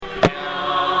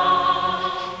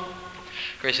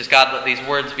Gracious God, let these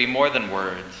words be more than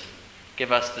words.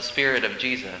 Give us the Spirit of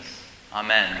Jesus.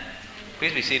 Amen.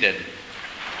 Please be seated.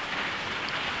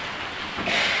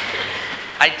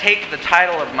 I take the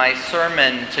title of my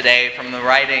sermon today from the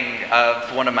writing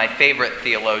of one of my favorite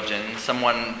theologians,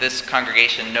 someone this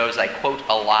congregation knows I quote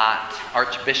a lot,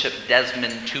 Archbishop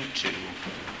Desmond Tutu.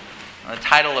 The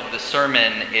title of the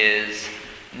sermon is,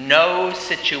 "No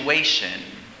Situation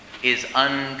is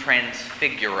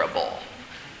Untransfigurable."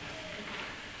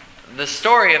 The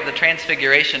story of the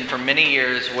Transfiguration for many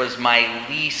years was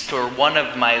one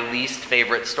of my least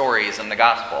favorite stories in the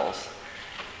Gospels.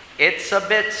 It's a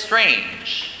bit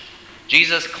strange.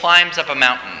 Jesus climbs up a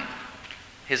mountain.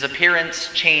 His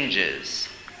appearance changes.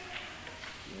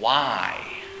 Why?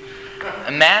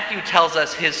 Matthew tells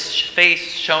us his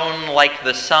face shone like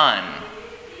the sun.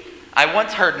 I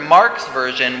once heard Mark's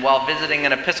version while visiting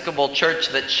an Episcopal church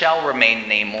that shall remain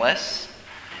nameless.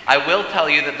 I will tell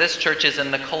you that this church is in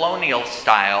the colonial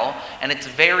style, and it's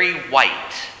very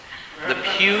white. The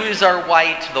pews are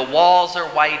white, the walls are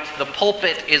white, the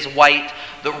pulpit is white,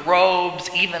 the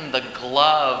robes, even the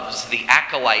gloves the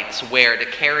acolytes wear to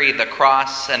carry the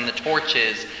cross and the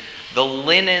torches, the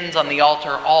linens on the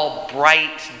altar, all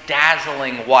bright,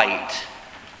 dazzling white.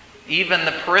 Even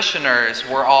the parishioners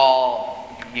were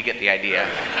all, you get the idea.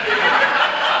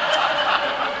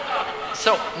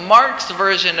 So Mark's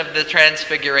version of the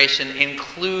Transfiguration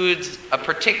includes a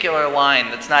particular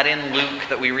line that's not in Luke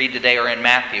that we read today or in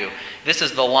Matthew. This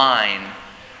is the line,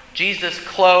 "Jesus'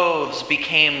 clothes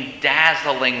became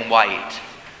dazzling white,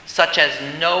 such as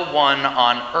no one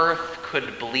on earth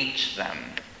could bleach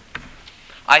them."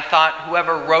 I thought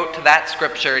whoever wrote that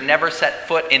scripture never set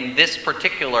foot in this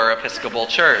particular Episcopal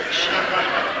church.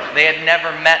 They had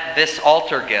never met this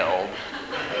altar guild.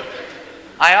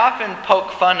 I often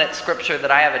poke fun at scripture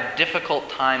that I have a difficult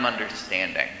time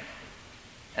understanding.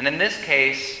 And in this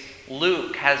case,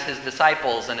 Luke has his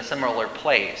disciples in a similar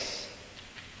place.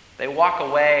 They walk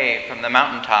away from the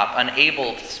mountaintop,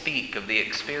 unable to speak of the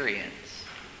experience.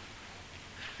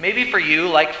 Maybe for you,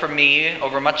 like for me,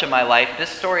 over much of my life, this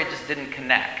story just didn't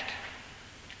connect.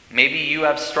 Maybe you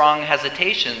have strong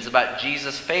hesitations about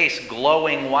Jesus' face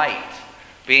glowing white,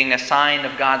 being a sign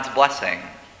of God's blessing.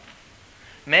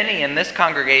 Many in this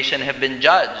congregation have been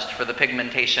judged for the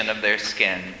pigmentation of their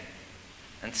skin.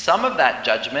 And some of that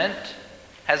judgment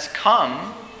has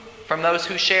come from those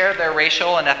who share their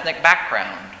racial and ethnic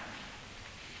background.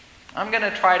 I'm going to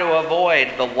try to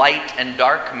avoid the light and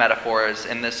dark metaphors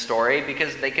in this story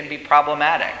because they can be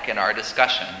problematic in our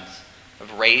discussions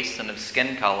of race and of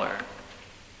skin color.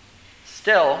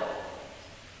 Still,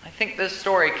 I think this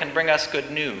story can bring us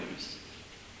good news.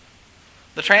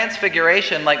 The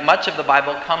Transfiguration, like much of the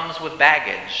Bible, comes with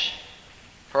baggage.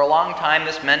 For a long time,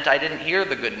 this meant I didn't hear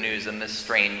the good news in this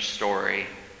strange story.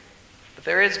 But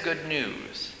there is good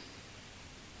news.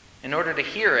 In order to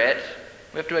hear it,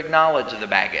 we have to acknowledge the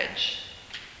baggage.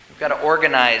 We've got to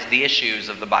organize the issues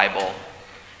of the Bible,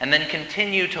 and then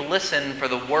continue to listen for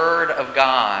the Word of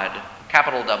God,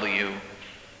 capital W,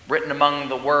 written among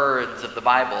the words of the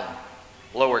Bible,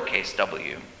 lowercase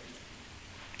w.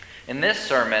 In this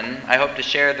sermon, I hope to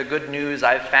share the good news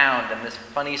I've found in this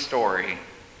funny story.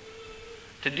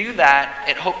 To do that,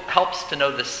 it helps to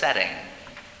know the setting.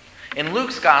 In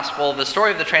Luke's Gospel, the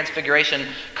story of the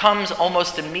Transfiguration comes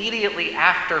almost immediately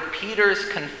after Peter's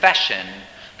confession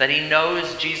that he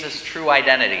knows Jesus' true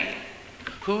identity.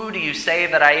 "Who do you say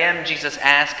that I am?" Jesus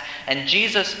asked, and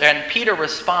Peter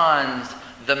responds,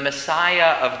 "The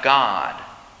Messiah of God."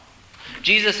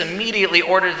 Jesus immediately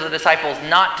orders the disciples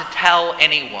not to tell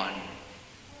anyone.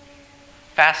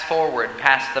 Fast forward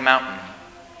past the mountain.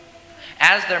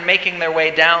 As they're making their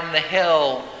way down the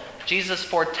hill, Jesus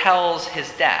foretells his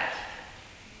death.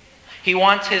 He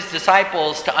wants his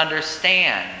disciples to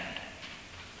understand.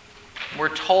 We're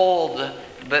told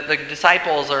that the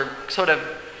disciples are sort of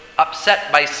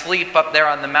upset by sleep up there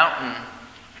on the mountain.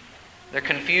 They're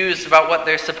confused about what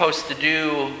they're supposed to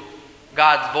do.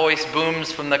 God's voice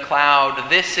booms from the cloud,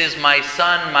 "This is my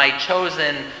son, my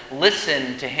chosen,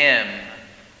 listen to him."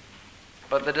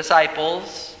 But the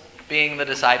disciples, being the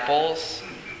disciples,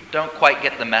 don't quite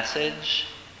get the message.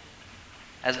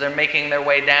 As they're making their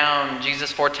way down,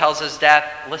 Jesus foretells his death.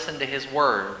 Listen to his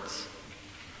words.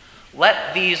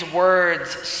 "Let these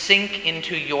words sink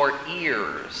into your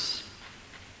ears.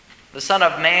 The Son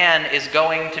of Man is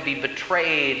going to be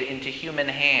betrayed into human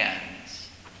hands."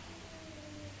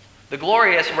 The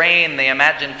glorious reign they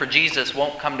imagine for Jesus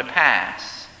won't come to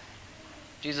pass.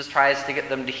 Jesus tries to get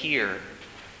them to hear.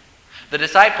 The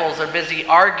disciples are busy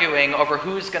arguing over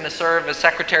who's going to serve as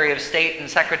Secretary of State and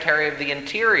Secretary of the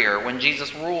Interior when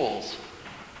Jesus rules.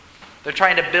 They're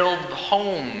trying to build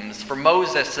homes for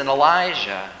Moses and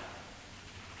Elijah.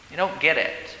 You don't get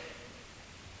it.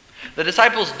 The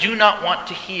disciples do not want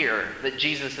to hear that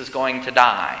Jesus is going to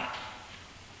die.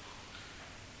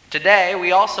 Today,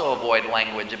 we also avoid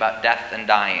language about death and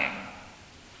dying.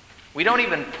 We don't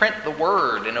even print the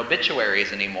word in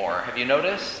obituaries anymore. Have you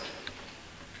noticed?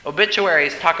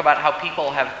 Obituaries talk about how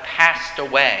people have passed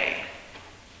away.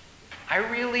 I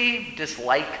really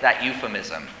dislike that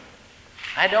euphemism.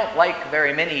 I don't like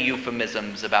very many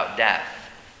euphemisms about death.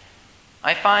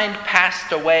 I find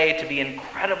passed away to be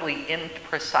incredibly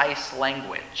imprecise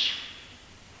language.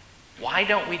 Why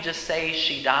don't we just say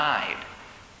she died?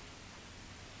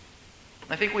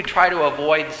 I think we try to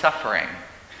avoid suffering.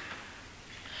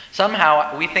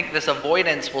 Somehow we think this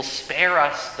avoidance will spare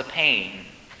us the pain.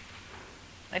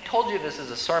 I told you this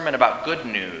is a sermon about good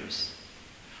news.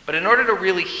 But in order to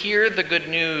really hear the good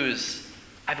news,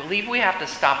 I believe we have to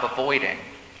stop avoiding.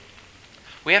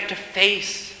 We have to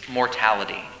face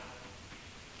mortality.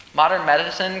 Modern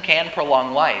medicine can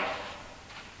prolong life.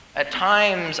 At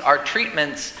times, our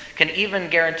treatments can even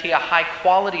guarantee a high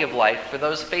quality of life for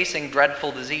those facing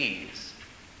dreadful disease.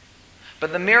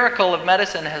 But the miracle of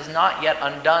medicine has not yet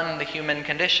undone the human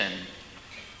condition.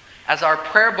 As our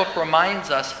prayer book reminds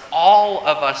us, all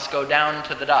of us go down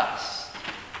to the dust.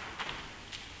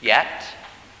 Yet,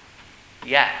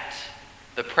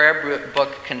 the prayer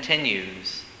book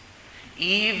continues.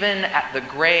 Even at the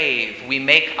grave, we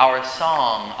make our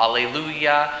song,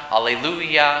 Alleluia,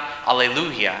 Alleluia,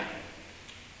 Alleluia.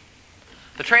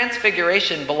 The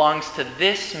Transfiguration belongs to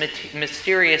this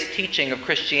mysterious teaching of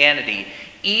Christianity.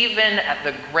 Even at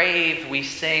the grave, we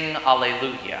sing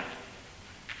Alleluia.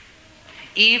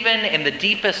 Even in the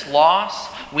deepest loss,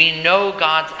 we know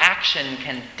God's action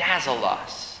can dazzle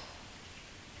us.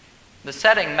 The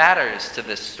setting matters to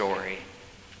this story.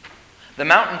 The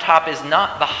mountaintop is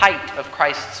not the height of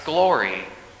Christ's glory,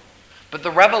 but the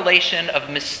revelation of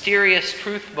mysterious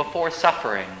truth before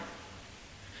suffering.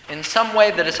 In some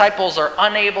way, the disciples are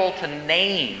unable to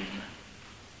name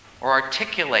or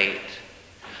articulate.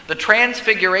 The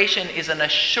Transfiguration is an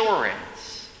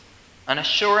assurance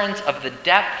of the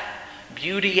depth,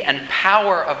 beauty, and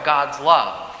power of God's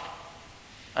love.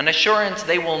 An assurance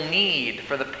they will need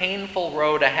for the painful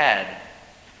road ahead.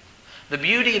 The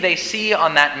beauty they see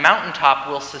on that mountaintop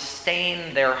will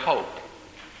sustain their hope.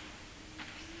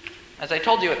 As I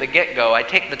told you at the get-go, I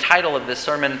take the title of this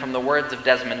sermon from the words of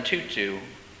Desmond Tutu.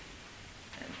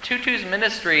 Tutu's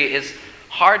ministry is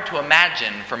hard to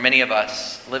imagine for many of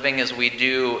us living as we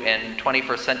do in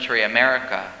 21st century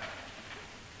America.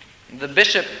 The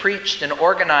bishop preached and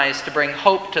organized to bring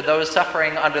hope to those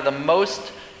suffering under the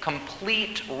most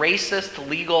complete racist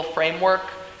legal framework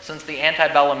since the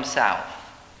antebellum South.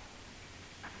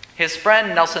 His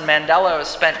friend Nelson Mandela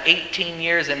spent 18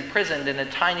 years imprisoned in a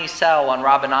tiny cell on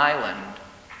Robben Island.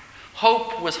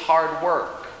 Hope was hard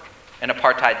work in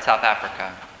apartheid South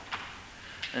Africa.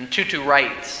 And Tutu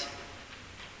writes,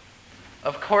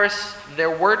 "Of course, there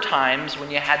were times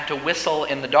when you had to whistle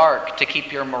in the dark to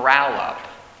keep your morale up.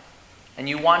 And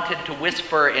you wanted to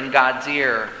whisper in God's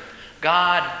ear,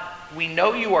 'God, we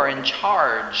know you are in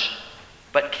charge,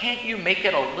 but can't you make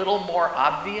it a little more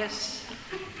obvious?'"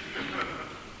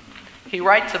 He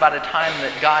writes about a time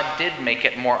that God did make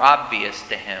it more obvious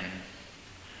to him.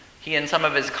 He and some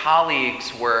of his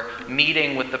colleagues were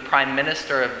meeting with the Prime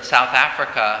Minister of South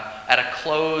Africa at a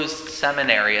closed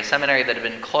seminary, a seminary that had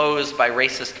been closed by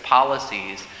racist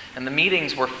policies. And the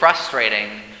meetings were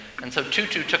frustrating, and so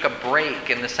Tutu took a break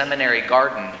in the seminary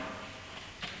garden.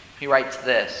 He writes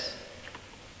this,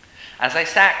 "As I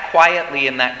sat quietly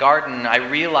in that garden, I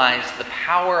realized the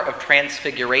power of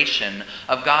transfiguration,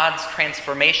 of God's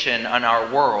transformation on our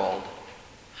world.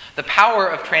 The power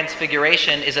of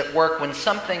transfiguration is at work when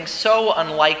something so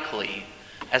unlikely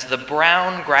as the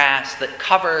brown grass that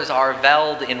covers our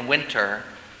veld in winter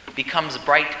becomes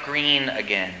bright green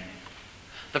again.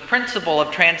 The principle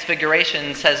of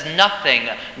transfiguration says nothing,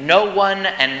 no one,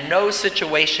 and no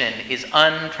situation is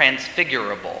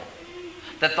untransfigurable.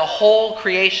 That the whole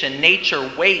creation, nature,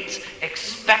 waits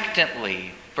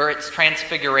expectantly for its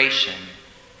transfiguration,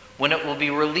 when it will be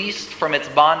released from its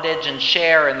bondage and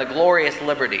share in the glorious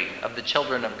liberty of the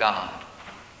children of God."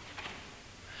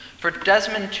 For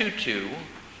Desmond Tutu,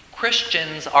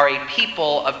 Christians are a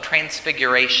people of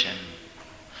transfiguration,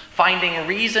 finding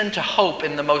reason to hope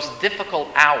in the most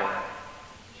difficult hour,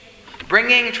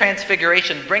 bringing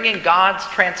transfiguration, bringing God's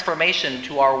transformation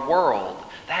to our world.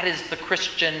 That is the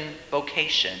Christian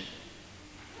vocation.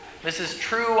 This is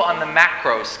true on the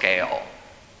macro scale.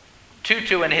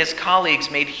 Tutu and his colleagues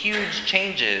made huge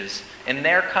changes in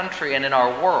their country and in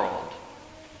our world.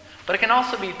 But it can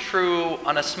also be true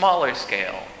on a smaller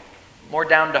scale, more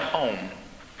down to home.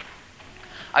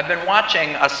 I've been watching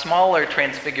a smaller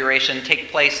transfiguration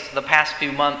take place the past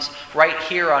few months right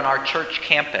here on our church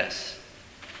campus.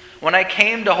 When I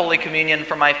came to Holy Communion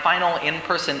for my final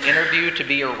in-person interview to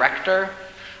be your rector,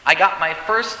 I got my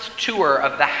first tour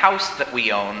of the house that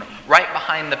we own right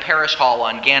behind the parish hall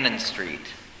on Gannon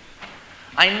Street.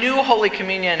 I knew Holy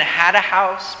Communion had a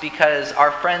house because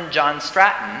our friend John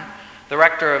Stratton, the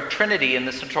rector of Trinity in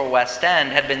the Central West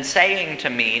End, had been saying to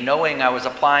me, knowing I was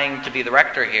applying to be the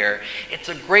rector here, "It's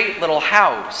a great little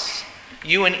house.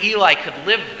 You and Eli could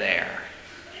live there."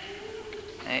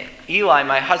 Eli,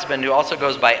 my husband, who also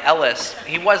goes by Ellis,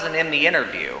 he wasn't in the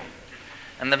interview.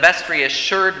 And the vestry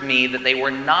assured me that they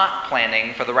were not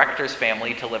planning for the rector's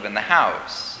family to live in the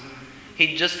house.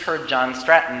 He'd just heard John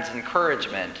Stratton's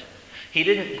encouragement. He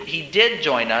did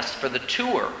join us for the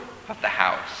tour of the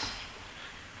house.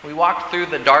 We walked through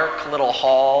the dark little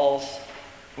halls.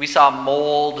 We saw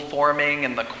mold forming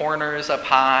in the corners up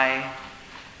high.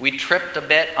 We tripped a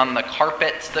bit on the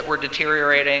carpets that were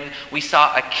deteriorating. We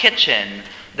saw a kitchen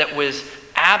that was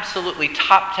absolutely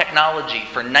top technology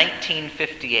for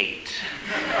 1958.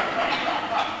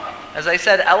 As I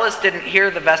said, Ellis didn't hear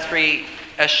the vestry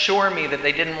assure me that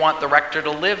they didn't want the rector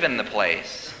to live in the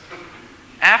place.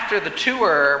 After the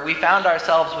tour, we found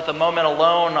ourselves with a moment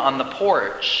alone on the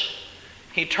porch.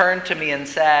 He turned to me and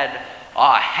said,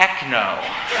 heck no."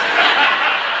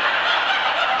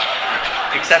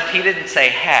 Except he didn't say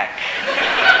heck.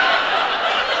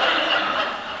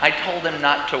 I told him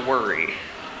not to worry.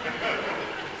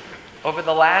 Over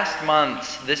the last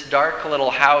months, this dark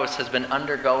little house has been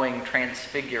undergoing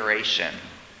transfiguration.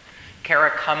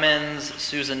 Kara Cummins,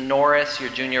 Susan Norris,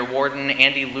 your junior warden,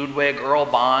 Andy Ludwig, Earl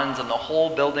Bonds, and the whole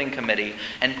building committee,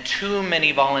 and too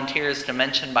many volunteers to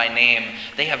mention by name,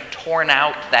 they have torn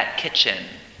out that kitchen.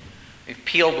 We've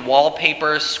peeled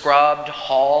wallpaper, scrubbed,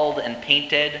 hauled, and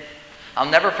painted. I'll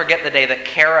never forget the day that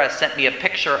Kara sent me a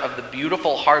picture of the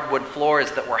beautiful hardwood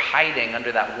floors that were hiding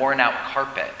under that worn-out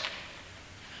carpet.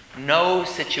 No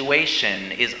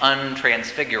situation is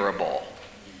untransfigurable.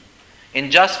 In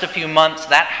just a few months,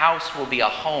 that house will be a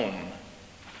home.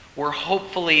 We're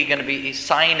hopefully going to be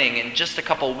signing in just a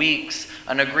couple weeks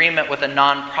an agreement with a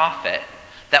nonprofit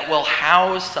that will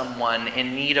house someone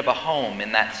in need of a home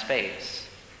in that space.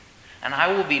 And I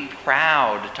will be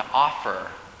proud to offer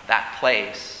that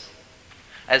place.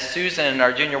 As Susan,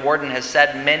 our junior warden, has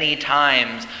said many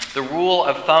times, the rule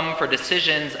of thumb for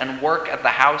decisions and work at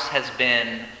the house has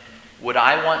been, would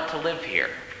I want to live here?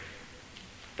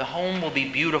 The home will be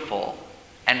beautiful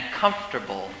and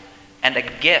comfortable and a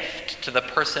gift to the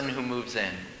person who moves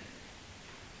in.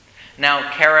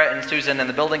 Now, Kara and Susan and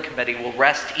the building committee will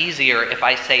rest easier if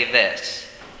I say this.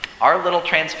 Our little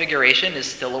transfiguration is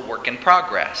still a work in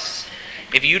progress.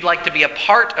 If you'd like to be a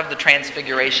part of the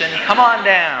transfiguration, come on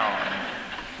down.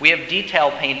 We have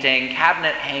detail painting,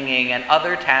 cabinet hanging, and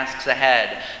other tasks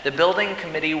ahead. The building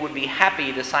committee would be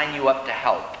happy to sign you up to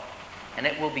help, and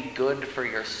it will be good for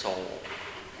your soul.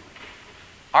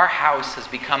 Our house has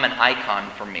become an icon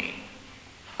for me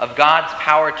of God's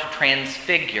power to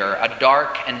transfigure a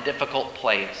dark and difficult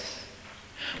place.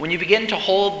 When you begin to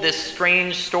hold this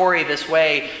strange story this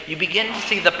way, you begin to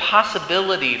see the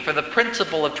possibility for the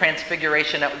principle of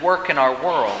transfiguration at work in our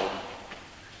world.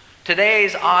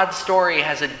 Today's odd story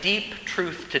has a deep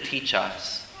truth to teach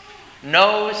us.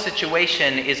 No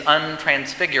situation is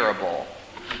untransfigurable.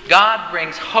 God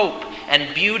brings hope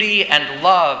and beauty and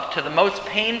love to the most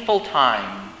painful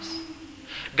times.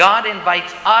 God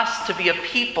invites us to be a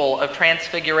people of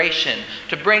transfiguration,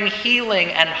 to bring healing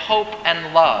and hope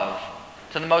and love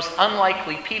to the most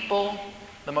unlikely people,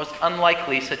 the most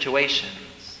unlikely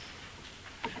situations.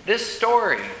 This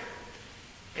story,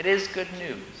 it is good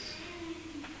news.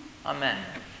 Amen.